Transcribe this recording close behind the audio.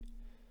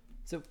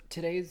So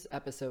today's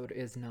episode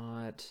is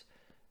not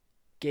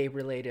gay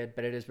related,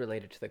 but it is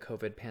related to the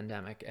COVID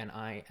pandemic, and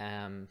I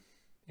am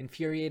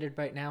infuriated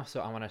right now,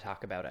 so I want to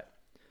talk about it.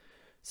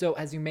 So,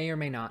 as you may or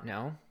may not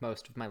know,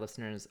 most of my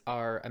listeners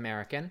are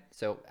American.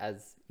 So,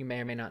 as you may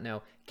or may not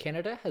know,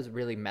 Canada has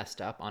really messed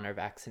up on our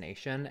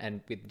vaccination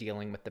and with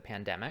dealing with the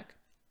pandemic.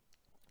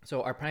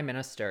 So, our Prime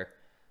Minister,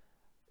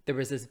 there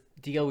was this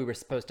deal we were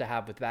supposed to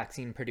have with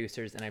vaccine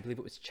producers, and I believe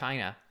it was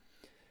China,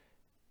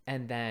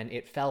 and then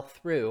it fell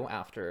through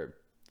after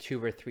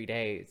 2 or 3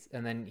 days,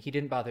 and then he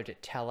didn't bother to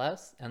tell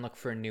us and look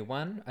for a new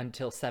one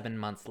until 7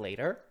 months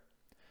later.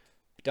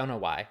 Don't know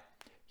why.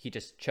 He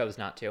just chose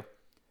not to.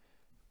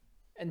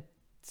 And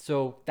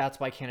so that's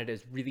why Canada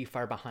is really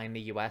far behind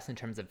the US in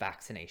terms of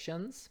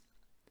vaccinations,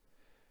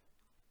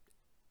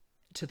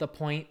 to the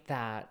point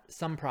that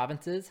some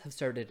provinces have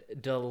started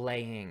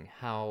delaying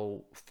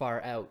how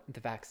far out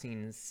the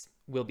vaccines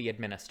will be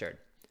administered.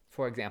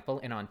 For example,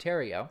 in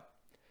Ontario,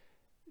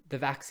 the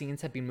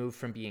vaccines have been moved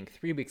from being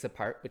 3 weeks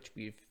apart, which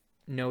we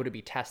know to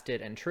be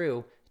tested and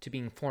true, to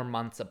being 4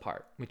 months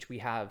apart, which we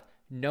have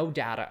no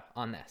data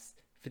on this.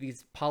 For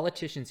these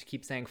politicians who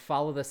keep saying,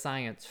 follow the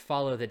science,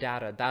 follow the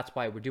data, that's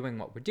why we're doing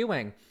what we're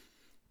doing,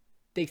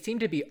 they seem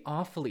to be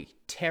awfully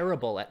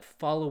terrible at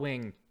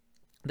following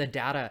the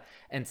data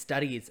and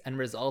studies and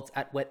results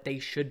at what they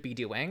should be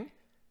doing.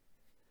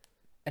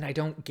 And I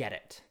don't get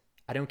it.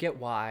 I don't get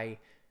why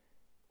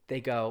they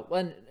go,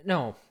 well,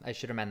 no, I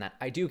should amend that.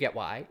 I do get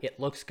why. It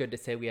looks good to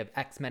say we have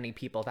X many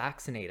people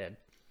vaccinated.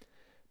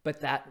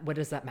 But what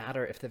does that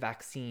matter if the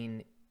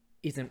vaccine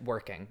isn't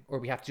working, or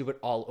we have to do it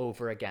all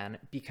over again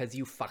because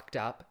you fucked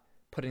up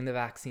putting the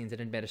vaccines and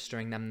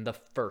administering them the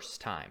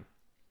first time?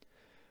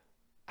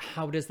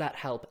 How does that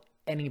help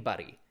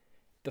anybody?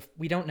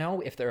 We don't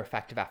know if they're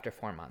effective after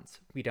 4 months.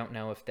 We don't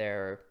know if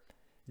they're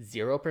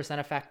 0%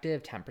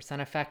 effective, 10%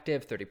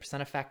 effective, 30%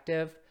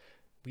 effective.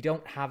 We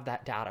don't have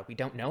that data. We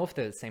don't know if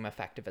they're the same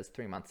effective as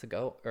 3 months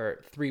ago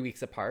or 3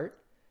 weeks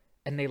apart.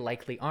 And they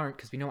likely aren't,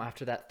 because we know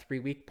after that 3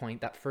 week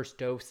point, that first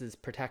dose's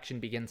protection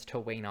begins to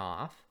wane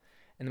off.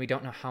 And we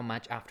don't know how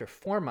much after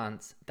 4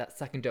 months that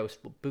second dose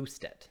will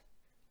boost it.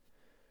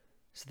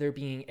 So they're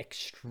being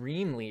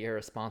extremely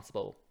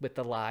irresponsible with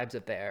the lives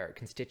of their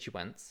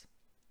constituents.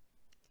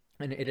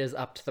 And it is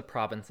up to the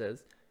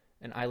provinces.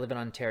 And I live in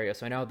Ontario,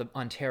 so I know the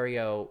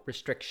Ontario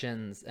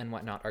restrictions and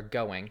whatnot are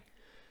going.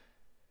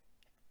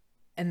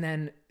 And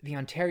then the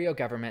Ontario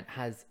government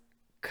has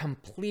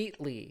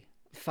completely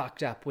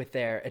fucked up with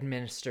their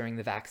administering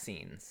the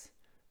vaccines.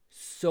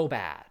 So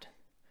bad.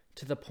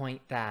 To the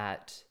point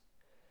that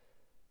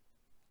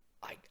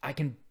I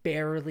can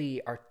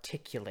barely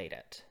articulate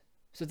it.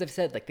 So as I've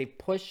said, they've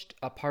pushed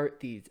apart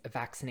these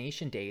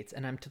vaccination dates,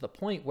 and I'm to the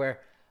point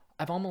where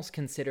I've almost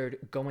considered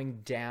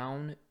going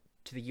down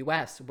to the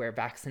US, where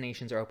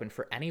vaccinations are open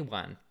for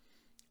anyone,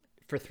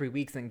 for 3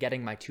 weeks and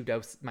getting my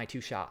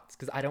two shots,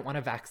 because I don't want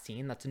a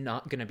vaccine that's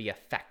not going to be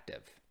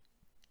effective.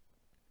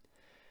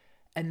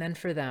 And then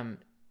for them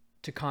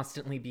to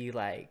constantly be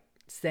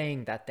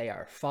saying that they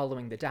are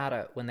following the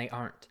data when they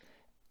aren't.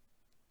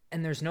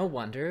 And there's no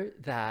wonder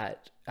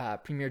that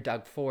Premier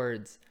Doug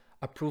Ford's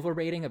approval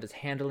rating of his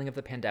handling of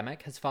the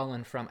pandemic has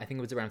fallen from, I think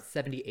it was around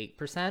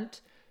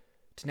 78%,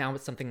 to now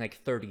it's something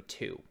like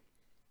 32%.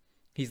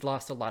 He's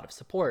lost a lot of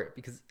support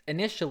because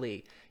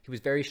initially he was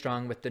very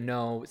strong with the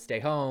no, stay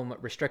home,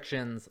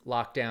 restrictions,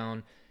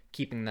 lockdown,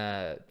 keeping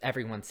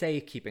everyone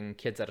safe, keeping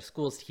kids out of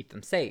schools to keep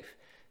them safe.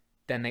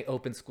 Then they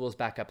opened schools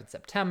back up in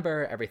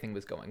September. Everything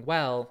was going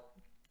well.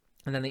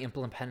 And then they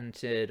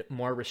implemented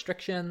more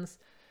restrictions.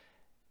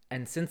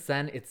 And since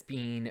then, it's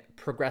been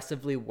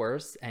progressively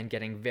worse and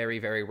getting very,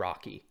 very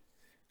rocky.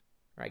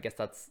 Or I guess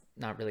that's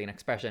not really an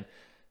expression.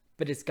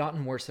 But it's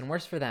gotten worse and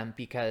worse for them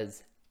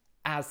because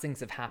as things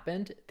have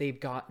happened,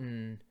 they've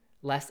gotten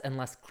less and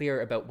less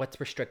clear about what's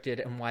restricted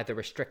and why they're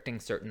restricting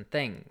certain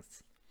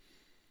things.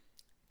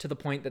 To the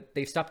point that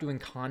they've stopped doing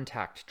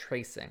contact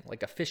tracing,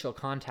 official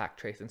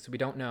contact tracing. So we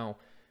don't know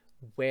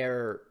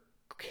where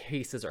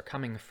cases are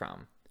coming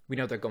from. We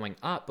know they're going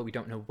up, but we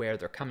don't know where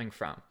they're coming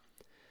from.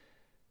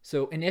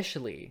 So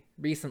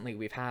recently,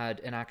 we've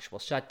had an actual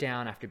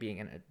shutdown after being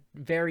in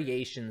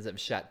variations of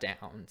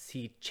shutdowns.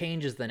 He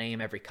changes the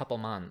name every couple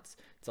months.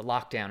 It's a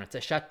lockdown, it's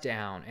a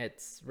shutdown,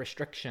 it's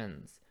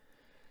restrictions.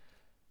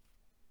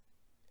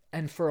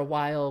 And for a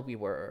while, we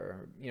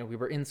were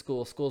in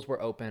school, schools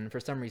were open. For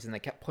some reason, they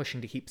kept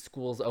pushing to keep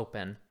schools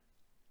open.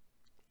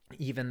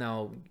 Even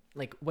though,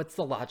 what's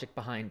the logic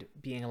behind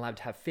being allowed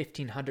to have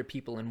 1,500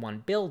 people in one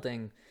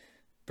building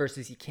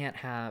versus you can't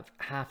have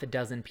half a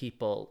dozen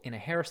people in a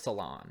hair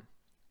salon?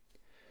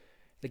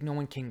 No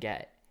one can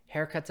get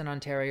haircuts in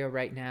Ontario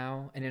right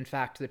now. And in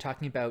fact, they're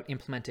talking about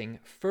implementing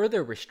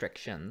further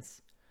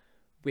restrictions,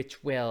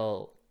 which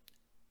will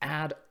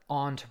add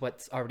on to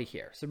what's already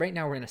here. So right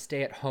now we're in a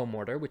stay-at-home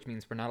order, which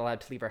means we're not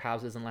allowed to leave our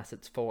houses unless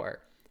it's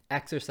for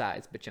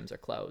exercise, but gyms are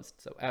closed,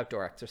 so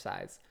outdoor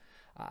exercise.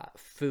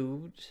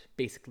 Food,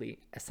 basically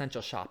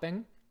essential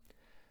shopping.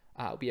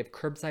 We have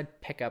curbside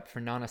pickup for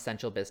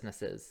non-essential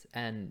businesses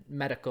and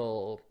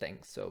medical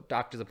things, so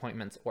doctor's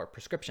appointments or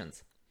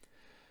prescriptions.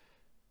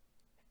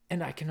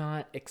 And I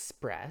cannot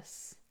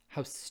express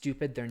how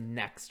stupid their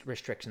next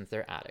restrictions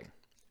they're adding.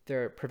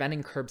 They're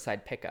preventing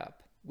curbside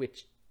pickup,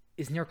 which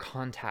is near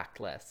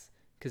contactless,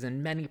 because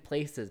in many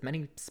places,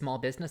 many small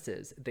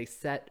businesses, they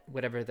set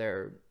whatever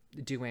they're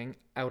doing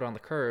out on the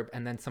curb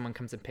and then someone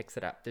comes and picks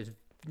it up. There's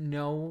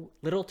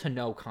little to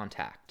no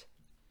contact.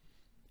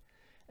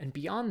 And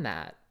beyond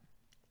that,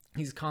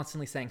 he's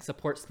constantly saying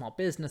support small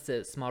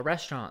businesses, small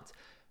restaurants.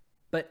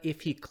 But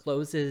if he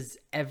closes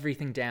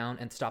everything down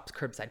and stops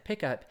curbside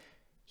pickup,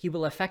 he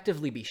will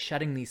effectively be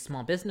shutting these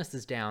small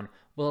businesses down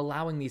while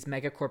allowing these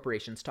mega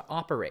corporations to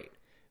operate,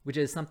 which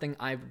is something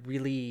I've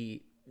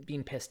really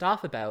been pissed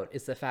off about,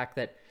 is the fact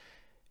that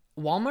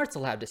Walmart's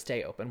allowed to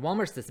stay open.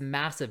 Walmart's this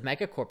massive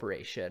mega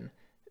corporation,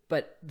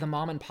 but the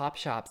mom and pop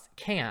shops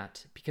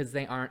can't because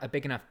they aren't a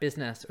big enough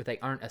business or they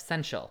aren't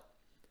essential.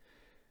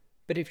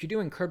 But if you're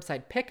doing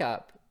curbside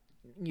pickup,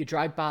 you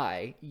drive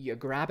by, you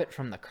grab it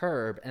from the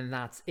curb, and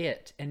that's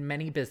it. And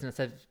many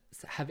businesses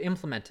have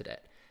implemented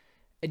it.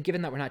 And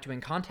given that we're not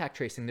doing contact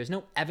tracing, there's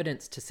no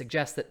evidence to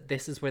suggest that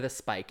this is where the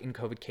spike in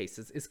COVID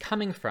cases is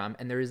coming from.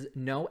 And there is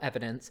no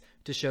evidence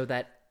to show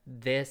that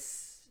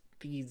these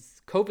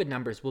COVID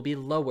numbers will be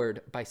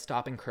lowered by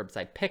stopping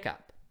curbside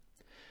pickup.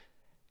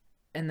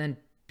 And then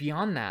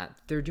beyond that,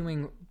 they're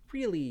doing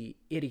really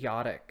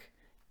idiotic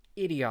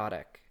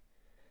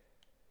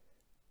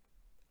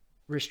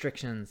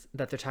restrictions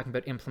that they're talking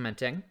about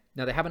implementing.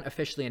 Now, they haven't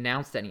officially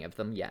announced any of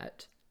them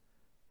yet,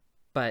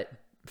 but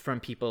from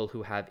people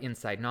who have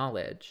inside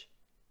knowledge,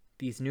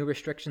 these new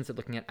restrictions they're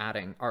looking at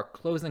adding are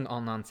closing all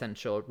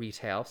non-essential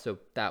retail, so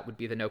that would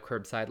be the no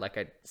curbside, like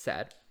I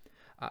said,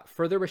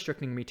 further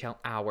restricting retail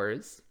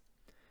hours,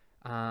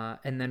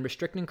 and then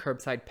restricting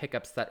curbside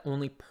pickups that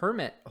only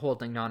permit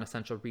holding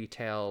non-essential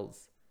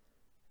retails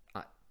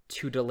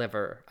to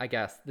deliver. I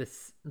guess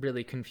this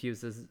really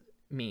confuses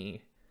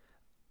me.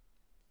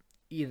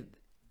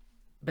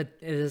 But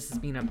this has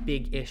been a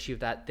big issue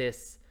that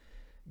this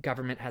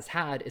government has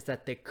had, is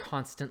that they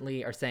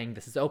constantly are saying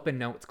this is open,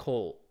 no, it's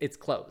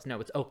closed, no,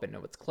 it's open,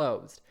 no, it's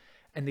closed.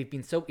 And they've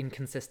been so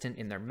inconsistent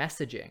in their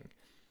messaging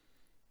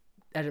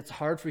that it's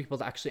hard for people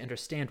to actually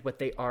understand what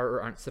they are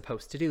or aren't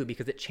supposed to do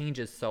because it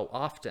changes so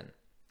often.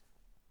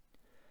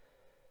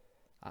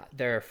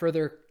 They're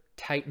further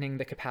tightening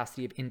the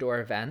capacity of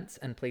indoor events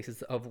and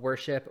places of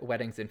worship,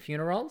 weddings, and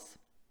funerals.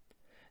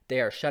 They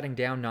are shutting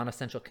down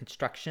non-essential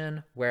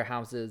construction,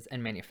 warehouses,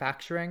 and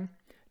manufacturing,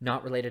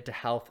 not related to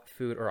health,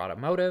 food, or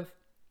automotive.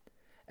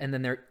 And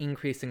then they're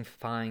increasing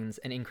fines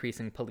and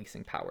increasing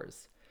policing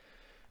powers.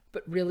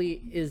 But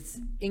really, is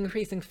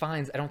increasing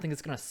fines, I don't think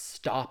it's going to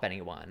stop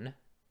anyone,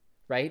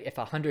 right? If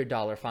a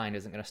 $100 fine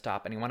isn't going to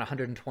stop anyone, a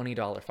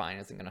 $120 fine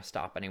isn't going to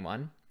stop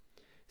anyone.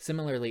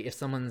 Similarly, if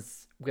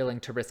someone's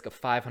willing to risk a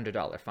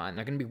 $500 fine,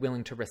 they're going to be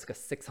willing to risk a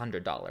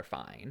 $600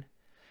 fine.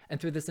 And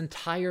through this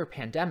entire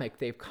pandemic,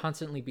 they've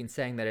constantly been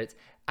saying that it's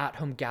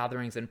at-home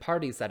gatherings and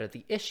parties that are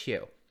the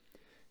issue,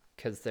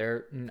 because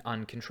they're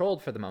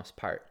uncontrolled for the most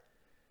part.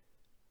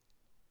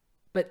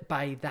 But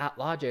by that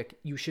logic,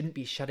 you shouldn't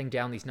be shutting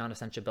down these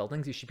non-essential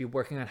buildings. You should be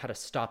working on how to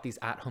stop these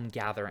at-home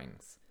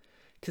gatherings.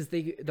 Because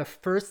the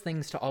first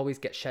things to always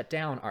get shut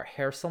down are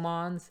hair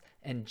salons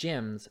and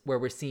gyms, where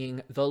we're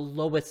seeing the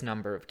lowest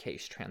number of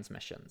case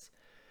transmissions,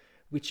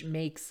 which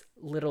makes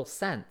little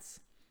sense.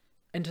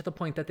 And to the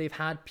point that they've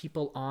had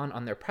people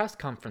on their press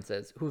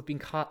conferences who have been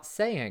caught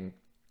saying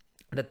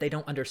that they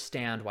don't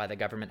understand why the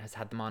government has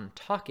had them on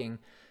talking,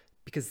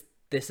 because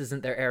this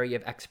isn't their area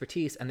of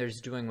expertise and they're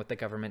just doing what the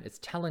government is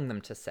telling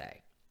them to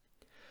say.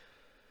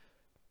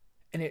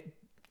 And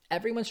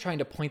everyone's trying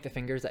to point the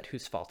fingers at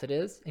whose fault it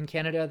is in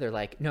Canada. They're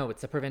like, no,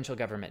 it's the provincial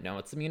government. No,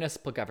 it's the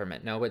municipal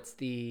government. No, it's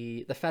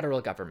the federal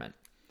government.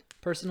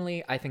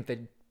 Personally, I think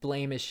the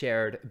blame is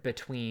shared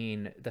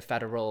between the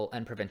federal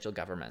and provincial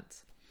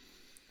governments.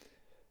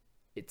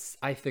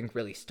 I think,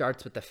 really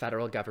starts with the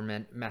federal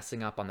government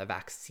messing up on the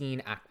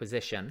vaccine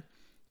acquisition,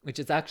 which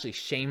is actually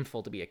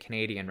shameful to be a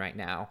Canadian right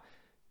now,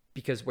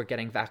 because we're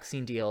getting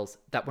vaccine deals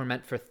that were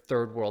meant for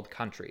third world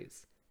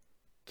countries.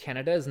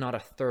 Canada is not a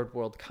third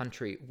world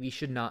country. We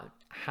should not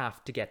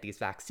have to get these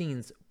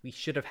vaccines. We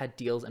should have had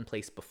deals in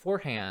place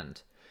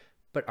beforehand,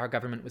 but our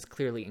government was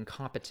clearly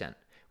incompetent.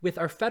 With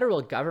our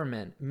federal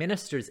government,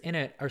 ministers in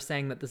it are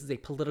saying that this is a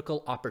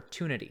political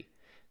opportunity,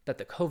 that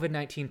the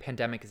COVID-19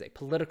 pandemic is a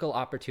political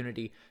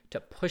opportunity to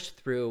push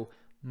through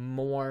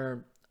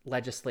more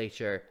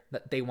legislature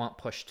that they want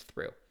pushed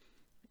through.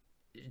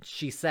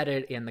 She said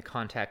it in the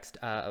context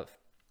of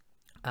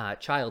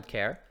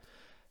childcare.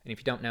 And if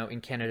you don't know,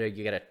 in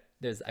Canada,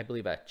 there's, I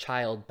believe, a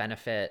child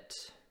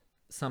benefit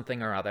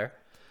something or other.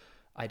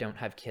 I don't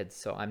have kids,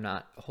 so I'm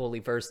not wholly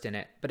versed in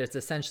it, but it's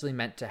essentially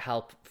meant to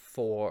help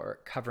for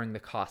covering the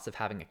cost of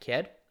having a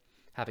kid,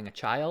 having a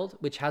child,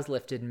 which has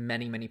lifted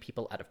many, many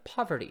people out of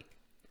poverty,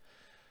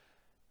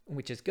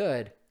 which is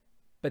good.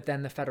 But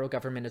then the federal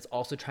government is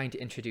also trying to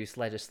introduce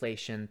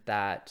legislation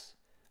that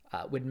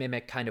would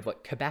mimic kind of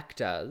what Quebec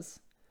does,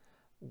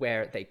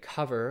 where they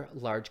cover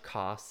large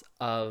costs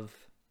of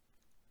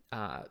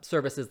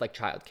services like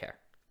childcare,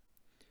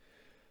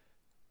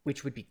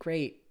 which would be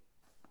great,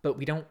 but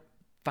we're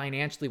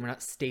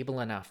not stable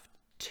enough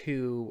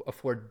to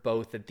afford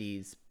both of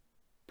these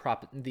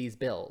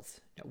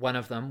bills. One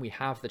of them, we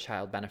have the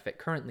child benefit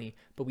currently,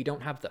 but we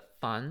don't have the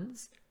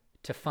funds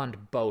to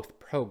fund both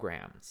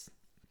programs.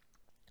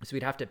 So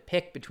we'd have to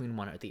pick between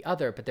one or the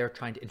other, but they're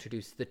trying to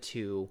introduce the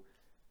two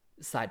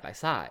side by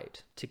side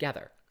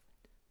together.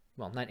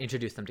 Well, not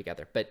introduce them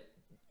together, but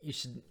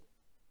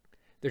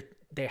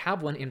they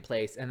have one in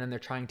place, and then they're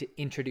trying to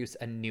introduce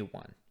a new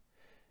one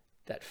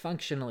that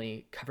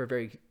functionally cover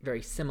very,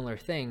 very similar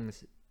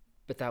things,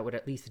 but that would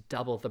at least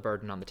double the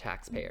burden on the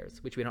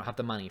taxpayers, which we don't have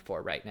the money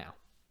for right now.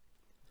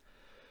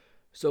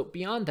 So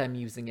beyond them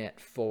using it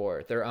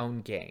for their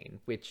own gain,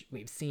 which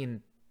we've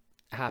seen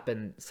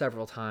happen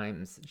several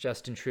times,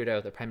 Justin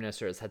Trudeau, the Prime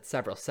Minister, has had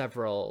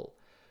several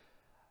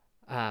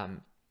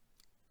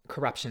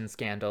corruption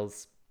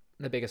scandals.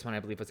 The biggest one, I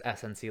believe, was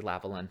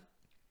SNC-Lavalin.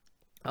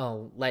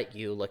 I'll let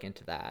you look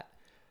into that.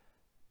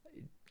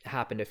 It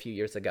happened a few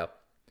years ago.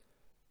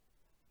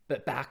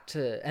 But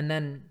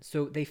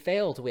so they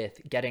failed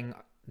with getting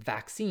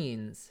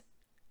vaccines.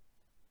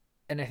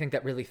 And I think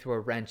that really threw a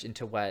wrench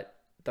into what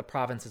the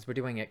provinces were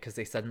doing it, because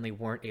they suddenly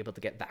weren't able to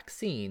get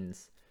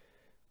vaccines,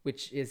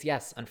 which is,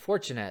 yes,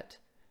 unfortunate.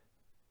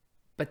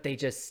 But they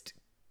just,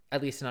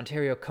 at least in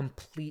Ontario,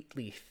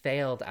 completely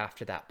failed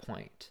after that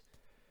point.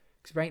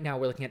 Because right now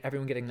we're looking at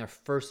everyone getting their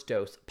first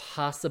dose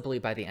possibly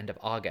by the end of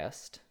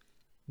August.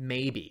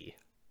 Maybe.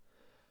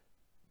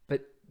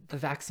 But the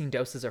vaccine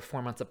doses are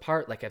 4 months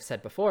apart, like I've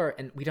said before,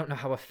 and we don't know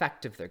how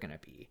effective they're going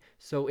to be.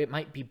 So it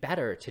might be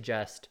better to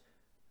just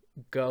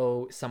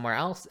go somewhere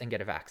else and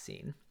get a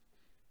vaccine,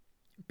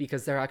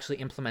 because they're actually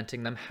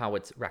implementing them how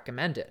it's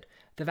recommended.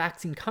 The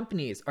vaccine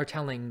companies are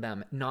telling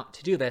them not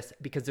to do this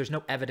because there's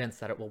no evidence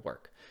that it will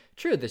work.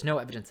 True, there's no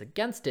evidence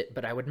against it,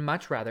 but I would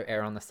much rather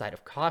err on the side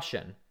of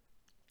caution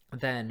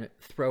than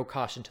throw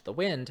caution to the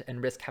wind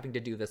and risk having to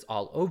do this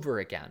all over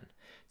again.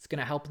 It's going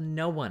to help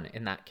no one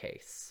in that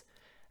case.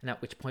 And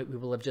at which point we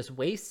will have just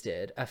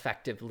wasted,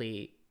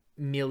 effectively,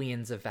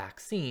 millions of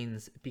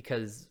vaccines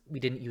because we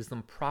didn't use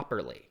them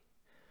properly.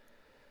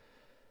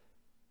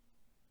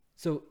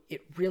 So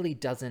it really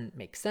doesn't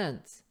make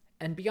sense.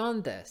 And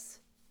beyond this,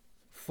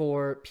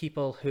 for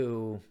people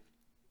who,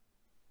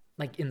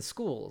 like in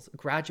schools,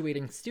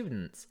 graduating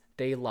students,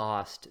 they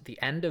lost the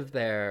end of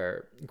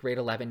their grade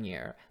 11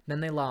 year.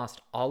 Then they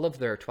lost all of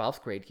their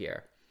 12th grade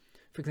year.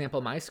 For example,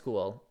 my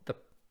school, the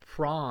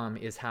prom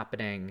is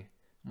happening,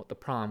 the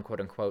prom, quote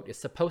unquote, is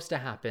supposed to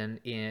happen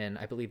in,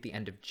 I believe, the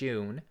end of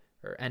June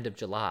or end of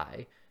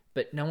July,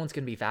 but no one's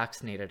going to be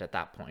vaccinated at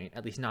that point,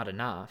 at least not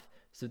enough.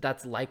 So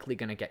that's likely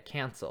going to get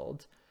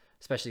canceled,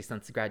 especially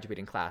since the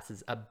graduating class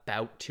is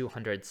about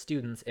 200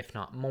 students, if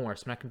not more.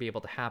 So I'm not going to be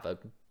able to have a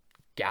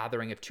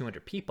gathering of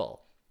 200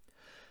 people.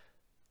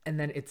 And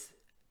then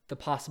the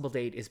possible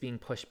date is being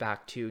pushed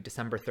back to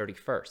December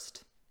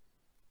 31st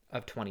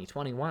of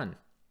 2021.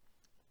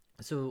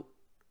 So,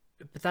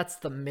 but that's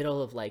the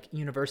middle of like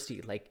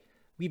university. Like,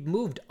 we've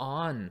moved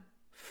on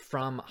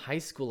from high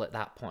school at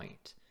that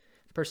point.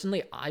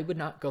 Personally, I would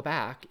not go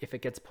back if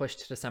it gets pushed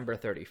to December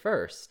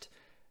 31st.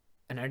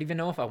 And I don't even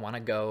know if I want to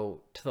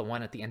go to the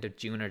one at the end of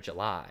June or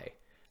July.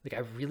 Like, I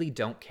really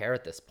don't care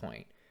at this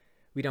point.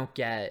 We don't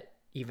get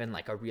even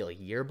like a real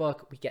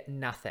yearbook. We get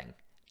nothing.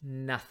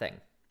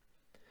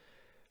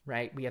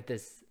 Right? We have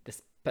this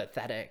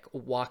pathetic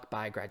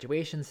walk-by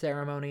graduation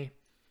ceremony.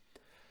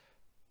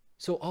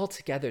 So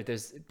altogether,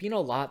 there's been a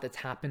lot that's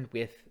happened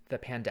with the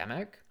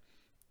pandemic.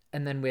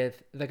 And then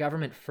with the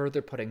government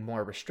further putting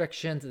more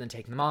restrictions and then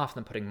taking them off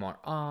and then putting more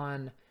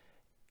on,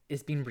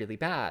 it's been really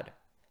bad.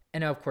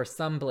 And now, of course,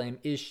 some blame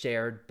is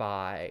shared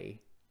by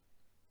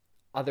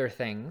other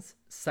things,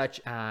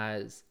 such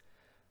as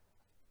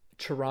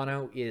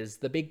Toronto is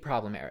the big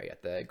problem area.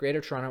 The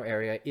Greater Toronto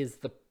Area is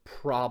the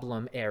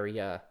problem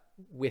area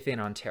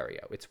within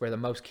Ontario. It's where the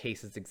most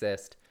cases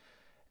exist.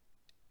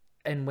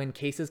 And when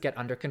cases get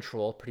under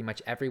control, pretty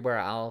much everywhere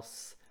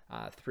else,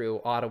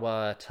 through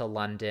Ottawa to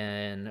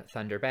London,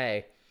 Thunder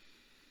Bay,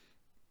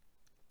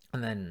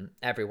 and then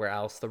everywhere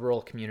else, the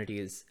rural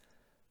communities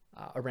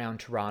around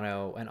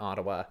Toronto and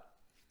Ottawa.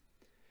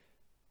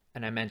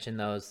 And I mention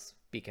those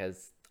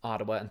because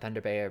Ottawa and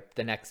Thunder Bay are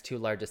the next two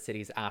largest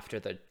cities after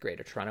the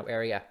Greater Toronto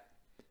Area.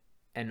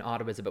 And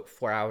Ottawa is about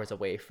 4 hours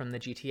away from the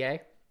GTA.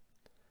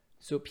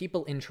 So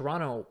people in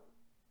Toronto,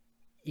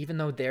 even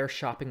though their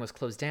shopping was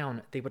closed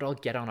down, they would all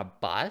get on a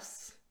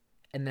bus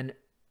and then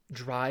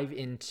drive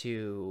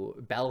into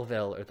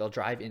Belleville, or they'll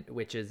drive in,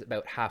 which is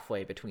about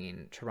halfway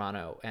between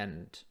Toronto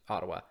and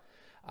Ottawa.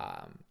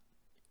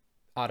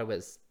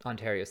 Ottawa's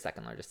Ontario's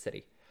second largest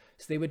city.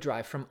 So they would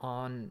drive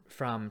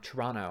from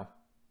Toronto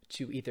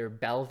to either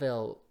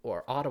Belleville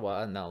or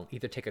Ottawa, and they'll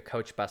either take a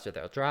coach bus or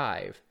they'll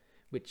drive,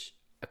 which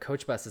a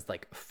coach bus is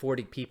like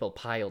 40 people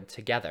piled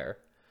together.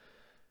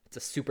 It's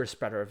a super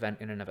spreader event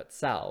in and of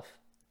itself.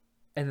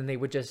 And then they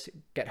would just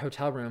get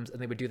hotel rooms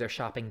and they would do their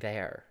shopping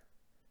there.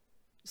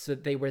 So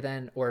they were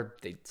then, or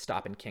they'd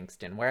stop in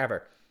Kingston,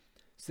 wherever.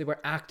 So they were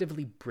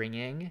actively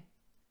bringing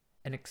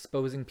and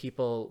exposing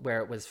people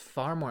where it was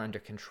far more under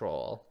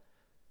control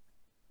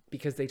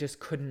because they just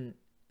couldn't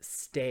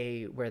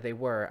stay where they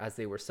were as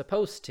they were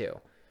supposed to.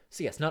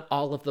 So yes, not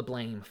all of the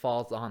blame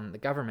falls on the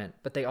government,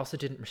 but they also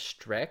didn't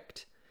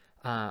restrict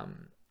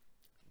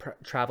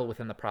travel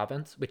within the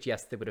province, which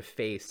yes, they would have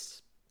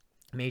faced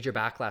major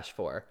backlash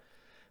for.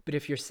 But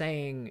if you're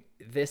saying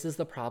this is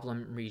the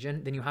problem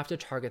region, then you have to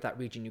target that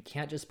region. You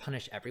can't just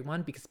punish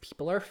everyone because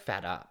people are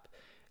fed up.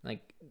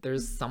 Like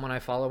there's someone I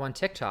follow on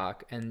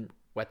TikTok, and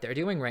what they're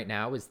doing right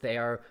now is they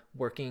are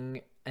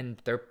working,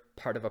 and they're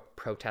part of a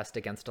protest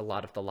against a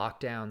lot of the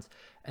lockdowns,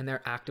 and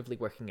they're actively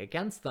working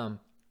against them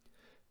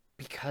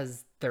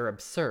because they're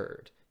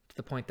absurd, to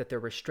the point that they're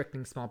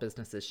restricting small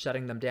businesses,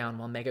 shutting them down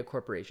while mega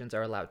corporations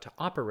are allowed to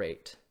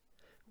operate,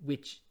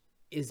 which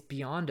is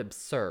beyond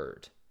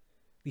absurd,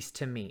 at least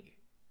to me.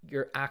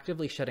 You're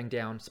actively shutting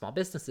down small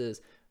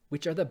businesses,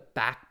 which are the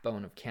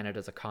backbone of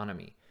Canada's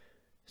economy.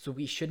 So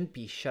we shouldn't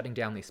be shutting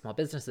down these small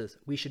businesses.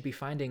 We should be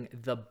finding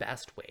the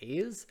best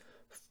ways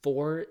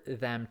for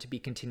them to be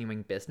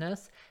continuing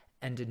business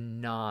and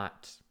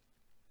not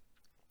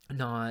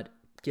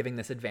giving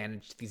this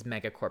advantage to these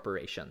mega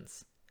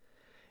corporations.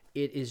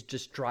 It is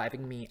just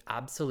driving me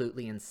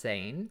absolutely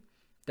insane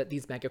that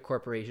these mega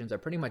corporations are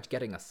pretty much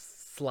getting a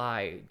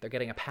slide. They're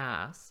getting a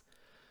pass,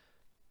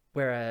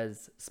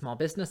 whereas small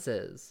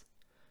businesses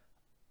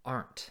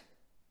aren't.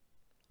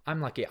 I'm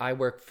lucky. I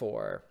work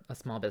for a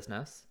small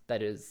business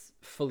that is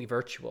fully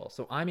virtual,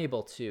 so I'm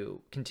able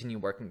to continue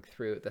working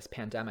through this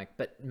pandemic,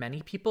 but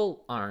many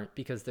people aren't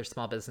because their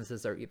small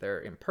businesses are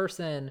either in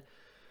person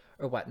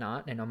or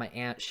whatnot. I know my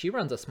aunt, she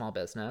runs a small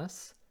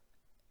business,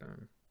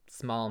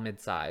 small,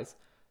 mid-size,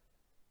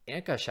 and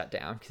it got shut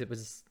down because it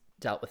was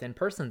dealt with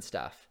in-person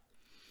stuff.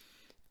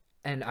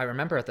 And I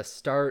remember at the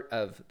start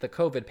of the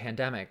COVID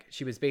pandemic,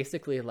 she was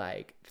basically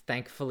like,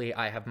 thankfully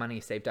I have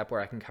money saved up where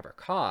I can cover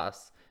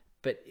costs.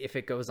 But if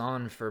it goes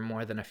on for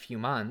more than a few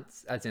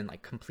months, as in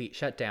like complete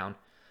shutdown,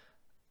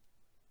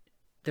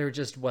 there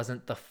just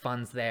wasn't the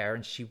funds there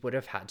and she would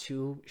have had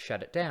to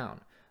shut it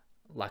down.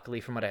 Luckily,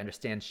 from what I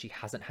understand, she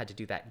hasn't had to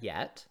do that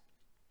yet.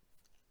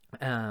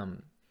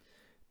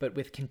 But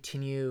with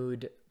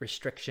continued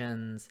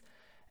restrictions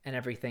and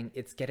everything,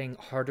 it's getting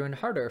harder and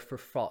harder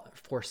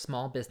for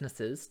small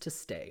businesses to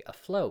stay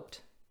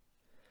afloat.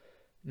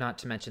 Not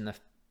to mention the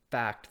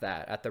fact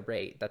that at the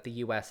rate that the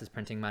US is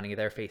printing money,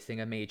 they're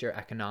facing a major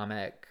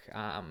economic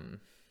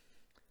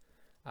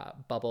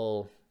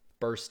bubble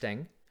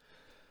bursting.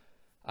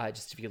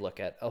 Just if you look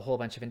at a whole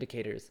bunch of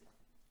indicators,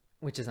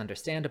 which is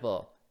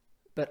understandable.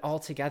 But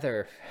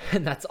altogether,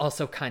 and that's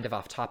also kind of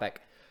off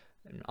topic,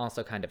 and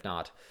also kind of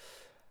not,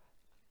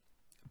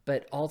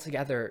 but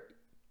altogether,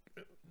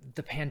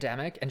 the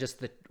pandemic and just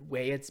the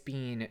way it's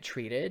being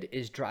treated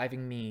is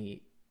driving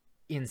me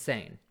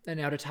insane. And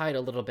now to tie it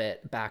a little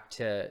bit back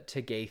to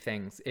gay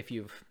things, if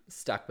you've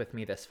stuck with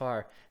me this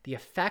far, the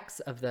effects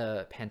of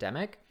the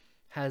pandemic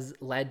has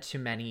led to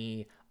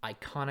many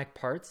iconic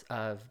parts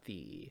of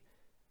the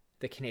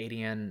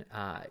Canadian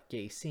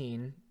gay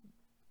scene.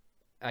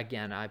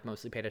 Again, I've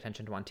mostly paid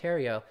attention to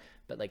Ontario,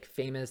 but like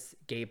famous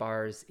gay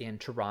bars in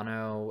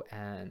Toronto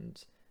and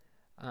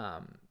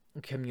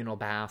communal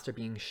baths are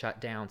being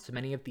shut down. So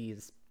many of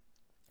these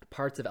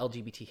parts of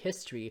LGBT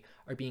history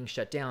are being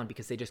shut down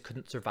because they just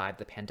couldn't survive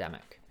the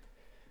pandemic,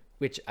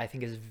 which I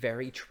think is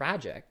very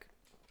tragic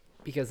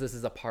because this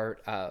is a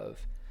part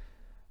of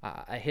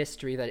a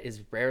history that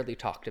is rarely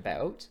talked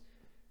about.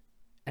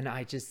 And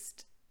I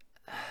just,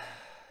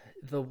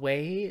 the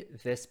way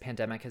this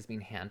pandemic has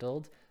been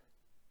handled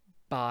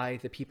by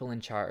the people in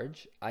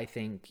charge, I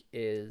think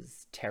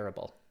is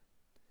terrible.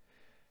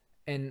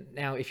 And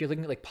now if you're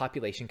looking at like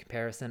population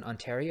comparison,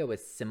 Ontario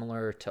is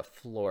similar to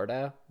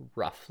Florida,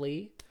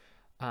 roughly.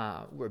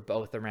 We're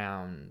both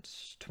around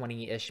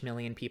 20-ish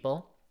million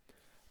people.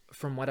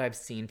 From what I've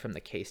seen from the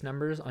case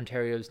numbers,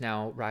 Ontario is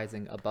now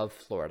rising above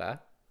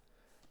Florida.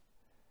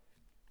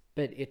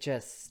 But it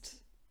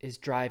just is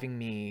driving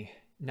me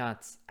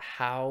nuts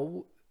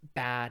how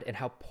bad and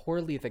how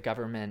poorly the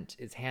government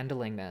is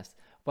handling this,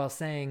 while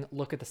saying,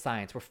 look at the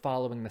science, we're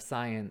following the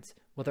science.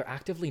 Well, they're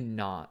actively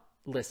not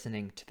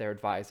listening to their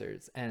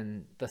advisors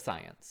and the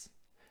science.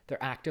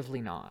 They're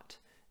actively not.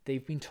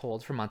 They've been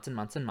told for months and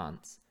months and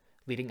months,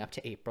 leading up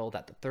to April,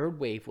 that the third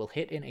wave will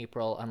hit in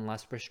April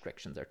unless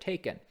restrictions are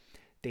taken.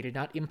 They did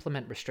not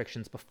implement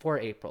restrictions before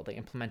April. They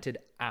implemented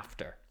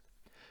after.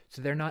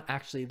 So they're not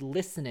actually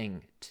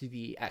listening to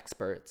the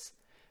experts.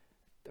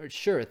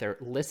 Sure, they're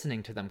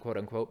listening to them, quote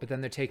unquote, but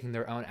then they're taking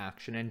their own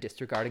action and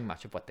disregarding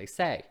much of what they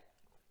say.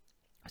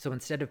 So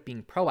instead of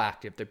being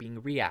proactive, they're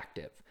being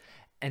reactive.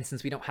 And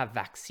since we don't have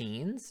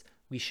vaccines,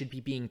 we should be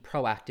being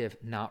proactive,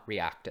 not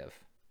reactive.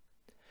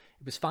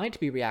 It was fine to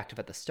be reactive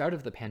at the start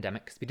of the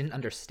pandemic because we didn't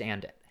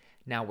understand it.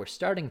 Now we're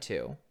starting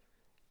to.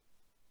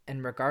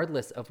 And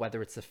regardless of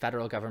whether it's the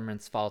federal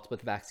government's fault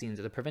with vaccines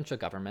or the provincial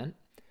government,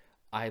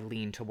 I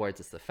lean towards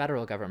it's the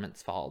federal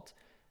government's fault.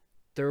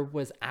 there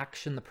was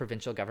action the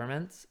provincial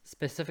governments,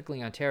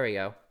 specifically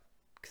Ontario,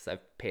 because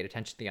I've paid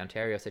attention to the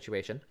Ontario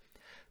situation,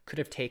 could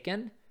have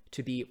taken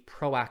to be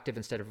proactive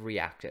instead of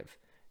reactive.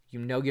 You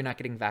know you're not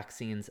getting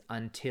vaccines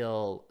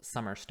until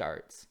summer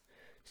starts.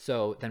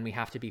 So then we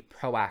have to be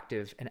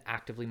proactive and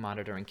actively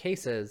monitoring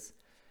cases.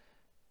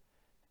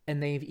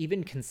 And they've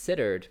even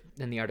considered,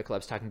 in the article I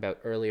was talking about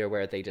earlier,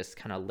 where they just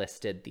kind of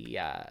listed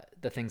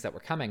the things that were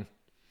coming,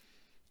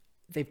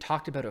 they've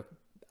talked about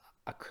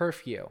a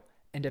curfew.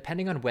 And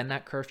depending on when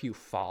that curfew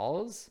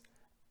falls,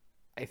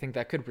 I think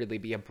that could really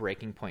be a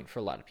breaking point for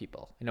a lot of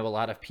people. I know a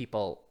lot of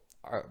people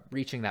are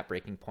reaching that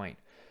breaking point.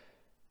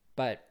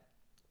 But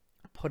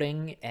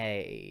putting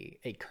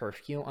a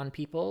curfew on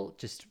people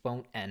just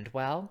won't end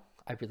well.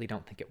 I really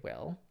don't think it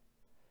will.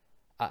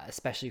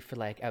 Especially for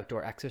like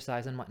outdoor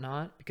exercise and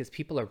whatnot, because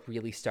people are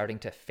really starting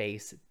to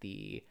face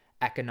the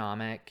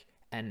economic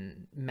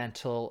and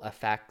mental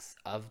effects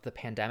of the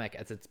pandemic,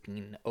 as it's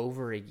been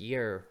over a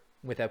year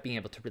without being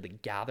able to really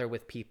gather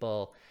with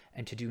people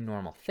and to do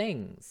normal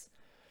things.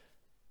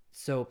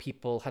 So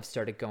people have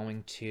started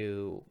going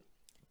to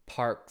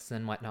parks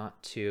and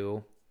whatnot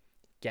to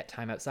get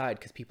time outside,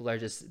 because people are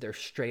they're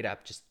straight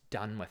up just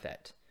done with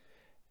it.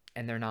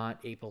 And they're not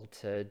able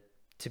to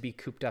be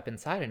cooped up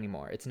inside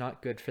anymore. It's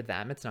not good for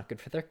them. It's not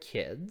good for their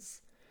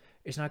kids.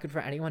 It's not good for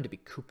anyone to be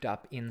cooped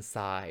up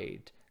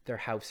inside their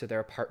house or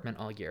their apartment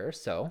all year.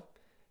 So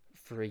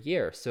for a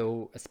year,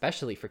 so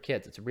especially for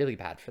kids, it's really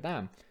bad for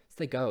them. So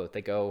they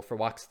go for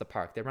walks to the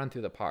park. They run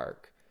through the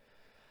park.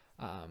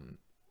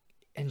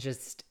 And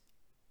just,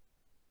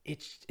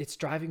 it's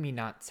driving me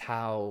nuts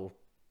how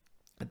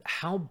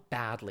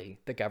badly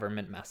the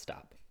government messed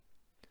up.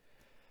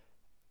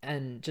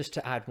 And just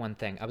to add one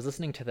thing, I was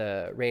listening to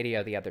the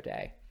radio the other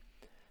day,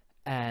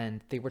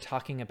 and they were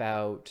talking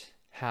about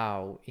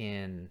how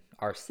in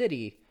our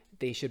city,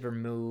 they should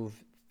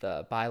remove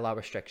the bylaw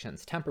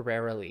restrictions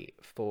temporarily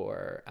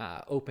for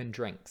open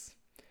drinks,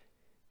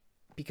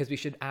 because we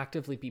should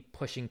actively be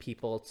pushing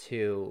people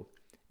to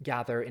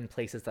gather in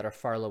places that are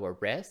far lower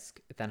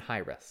risk than high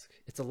risk.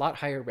 It's a lot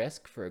higher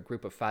risk for a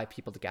group of 5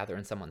 people to gather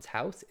in someone's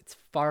house. It's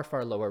far,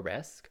 far lower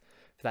risk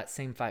for that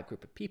same 5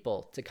 group of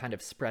people to kind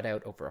of spread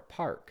out over a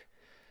park.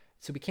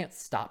 So we can't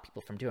stop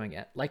people from doing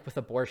it. Like with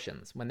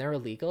abortions, when they're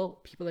illegal,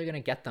 people are going to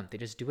get them. They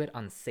just do it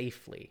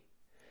unsafely.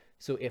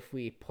 So if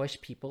we push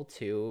people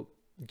to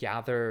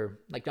gather,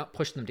 like not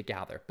push them to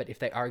gather, but if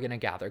they are going to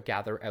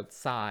gather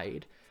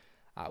outside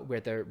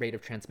where the rate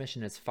of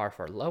transmission is far,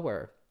 far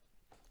lower,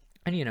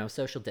 and,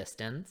 social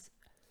distance,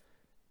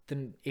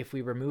 then if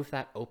we remove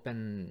that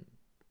open,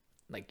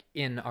 like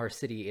in our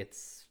city,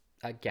 it's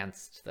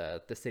against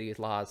the city's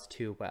laws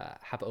to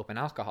have open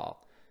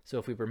alcohol. So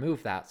if we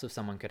remove that so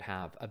someone could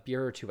have a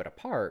beer or two at a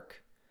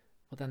park,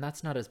 well, then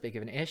that's not as big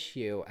of an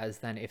issue as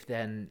if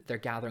they're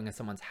gathering in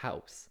someone's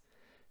house.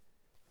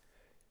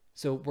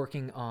 So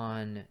working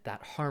on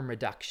that harm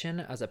reduction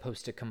as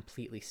opposed to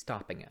completely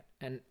stopping it.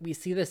 And we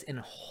see this in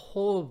a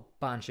whole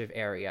bunch of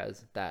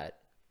areas that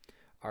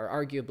are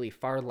arguably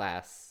far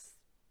less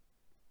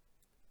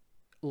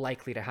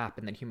likely to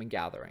happen than human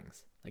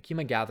gatherings. Like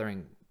human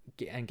gathering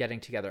and getting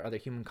together, other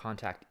human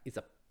contact is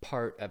a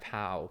part of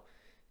how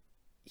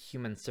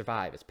humans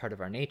survive. It's part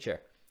of our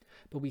nature.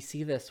 But we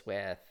see this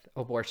with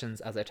abortions,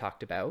 as I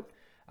talked about.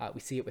 We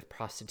see it with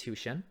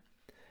prostitution.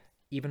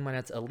 Even when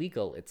it's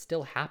illegal, it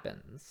still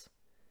happens.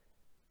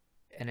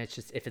 And it's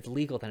just, if it's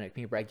legal, then it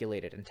can be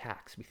regulated and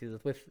taxed.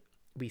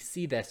 We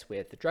see this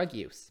with drug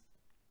use.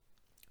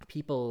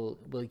 People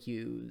will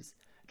use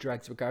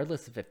drugs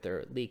regardless of if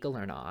they're legal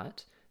or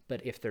not.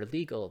 But if they're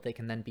legal, they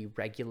can then be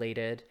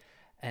regulated,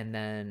 and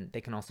then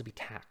they can also be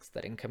taxed.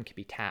 That income can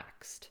be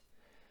taxed.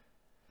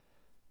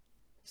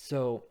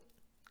 So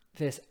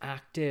this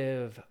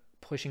active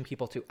pushing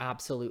people to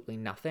absolutely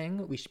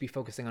nothing, we should be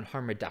focusing on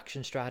harm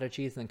reduction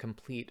strategies and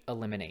complete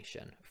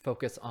elimination.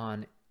 Focus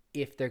on,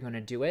 if they're going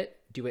to do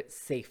it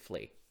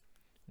safely,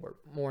 or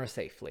more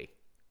safely.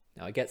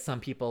 Now, I guess some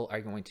people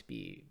are going to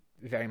be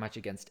very much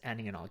against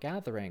any and all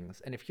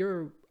gatherings. And if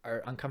you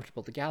are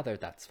uncomfortable to gather,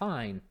 that's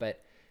fine.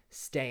 But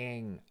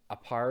staying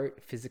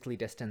apart, physically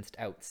distanced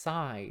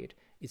outside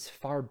is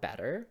far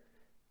better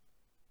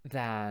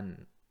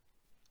than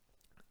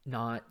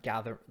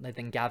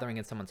gathering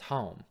in someone's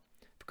home.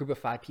 If a group of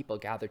 5 people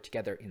gather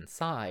together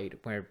inside,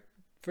 where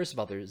first of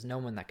all, there's no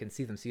one that can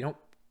see them, so you don't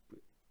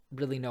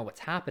really know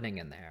what's happening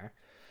in there.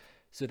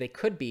 So they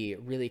could be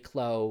really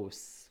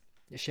close,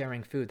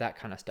 sharing food, that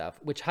kind of stuff,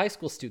 which high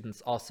school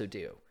students also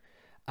do.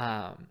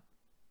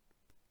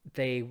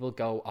 They will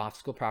go off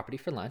school property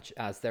for lunch,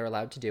 as they're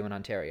allowed to do in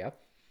Ontario,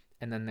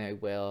 and then they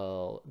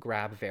will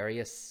grab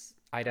various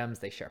items.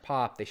 They share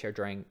pop, they share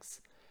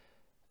drinks.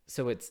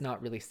 So it's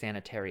not really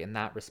sanitary in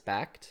that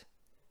respect.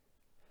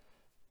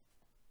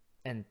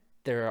 And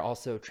they're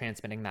also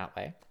transmitting that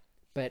way.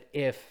 But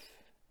if,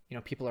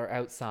 people are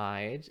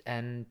outside,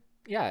 and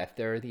if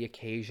there are the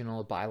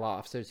occasional bylaw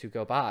officers who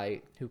go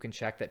by who can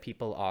check that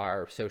people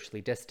are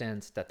socially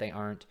distanced, that they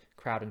aren't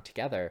crowding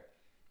together,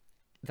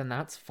 then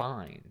that's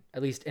fine.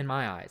 At least in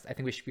my eyes. I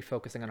think we should be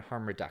focusing on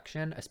harm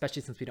reduction,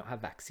 especially since we don't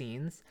have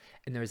vaccines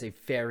and there's a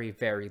very,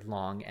 very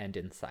long end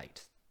in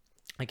sight.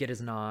 Like, it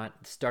is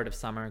not start of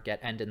summer, get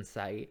end in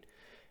sight.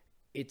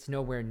 It's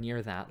nowhere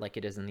near that like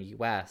it is in the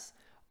US.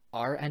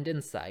 Our end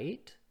in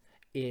sight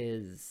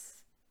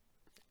is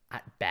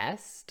at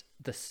best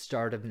the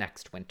start of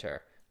next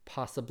winter,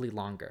 possibly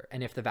longer.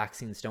 And if the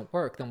vaccines don't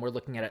work, then we're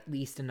looking at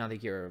least another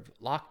year of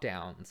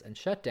lockdowns and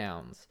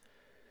shutdowns,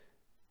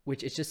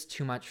 which is just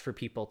too much for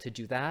people to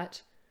do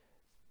that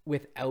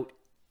without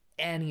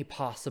any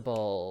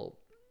possible,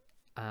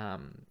 I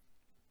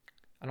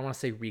don't want to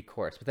say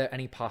recourse, without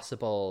any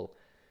possible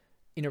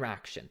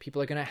interaction.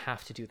 People are going to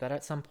have to do that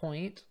at some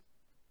point,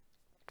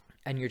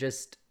 and you're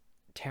just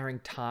tearing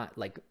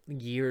like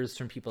years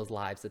from people's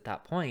lives at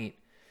that point.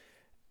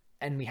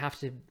 And we have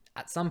to,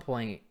 at some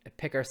point,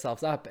 pick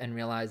ourselves up and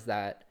realize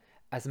that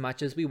as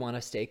much as we want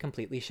to stay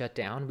completely shut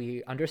down,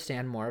 we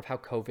understand more of how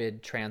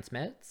COVID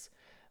transmits,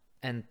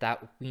 and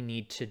that we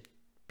need to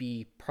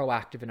be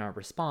proactive in our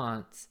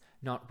response,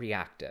 not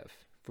reactive.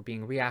 If we're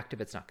being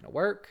reactive, it's not going to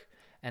work.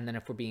 And then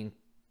if we're being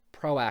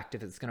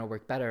proactive, it's going to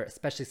work better,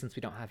 especially since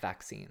we don't have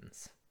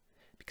vaccines.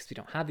 Because we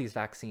don't have these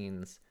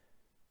vaccines,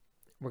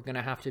 we're going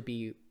to have to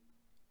be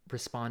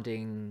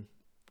responding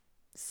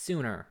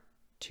sooner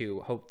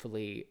to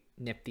hopefully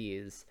nip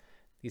these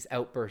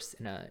outbursts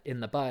in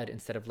the bud,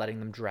 instead of letting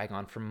them drag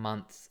on for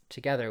months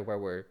together, where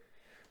we're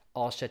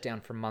all shut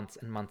down for months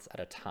and months at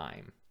a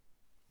time.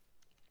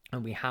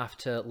 And we have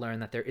to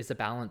learn that there is a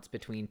balance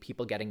between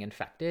people getting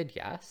infected,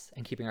 yes,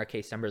 and keeping our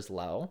case numbers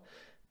low,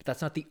 but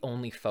that's not the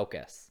only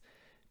focus.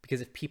 Because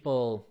if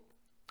people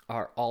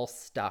are all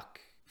stuck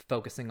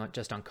focusing on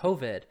just on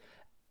COVID,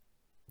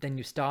 then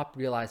you stop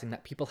realizing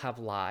that people have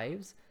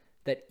lives,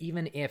 that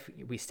even if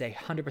we stay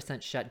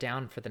 100% shut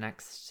down for the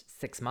next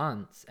 6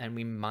 months, and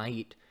we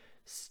might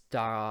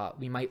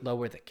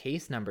lower the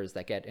case numbers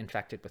that get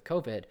infected with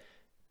COVID,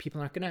 people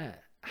aren't going to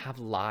have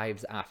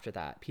lives after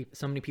that.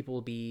 So many people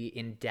will be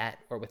in debt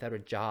or without a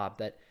job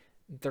that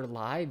their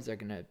lives are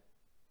going to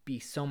be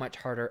so much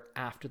harder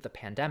after the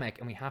pandemic.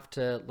 And we have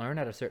to learn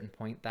at a certain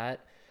point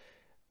that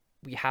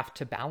we have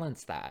to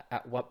balance that.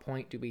 At what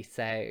point do we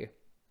say,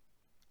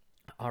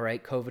 all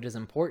right, COVID is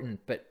important,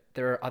 but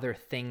there are other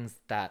things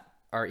that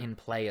are in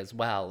play as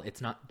well.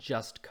 It's not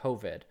just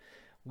COVID.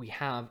 We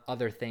have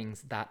other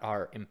things that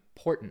are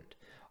important.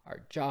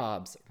 Our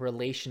jobs,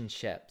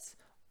 relationships,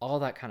 all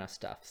that kind of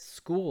stuff.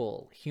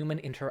 School, human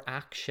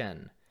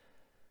interaction.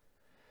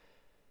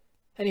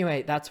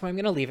 Anyway, that's where I'm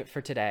going to leave it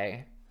for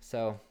today.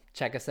 So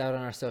check us out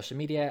on our social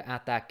media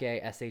at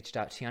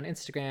thatgaysh.t on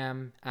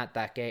Instagram, at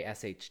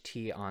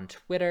thatgaysht on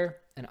Twitter,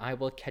 and I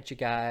will catch you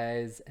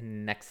guys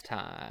next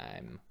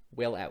time.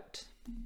 Will out.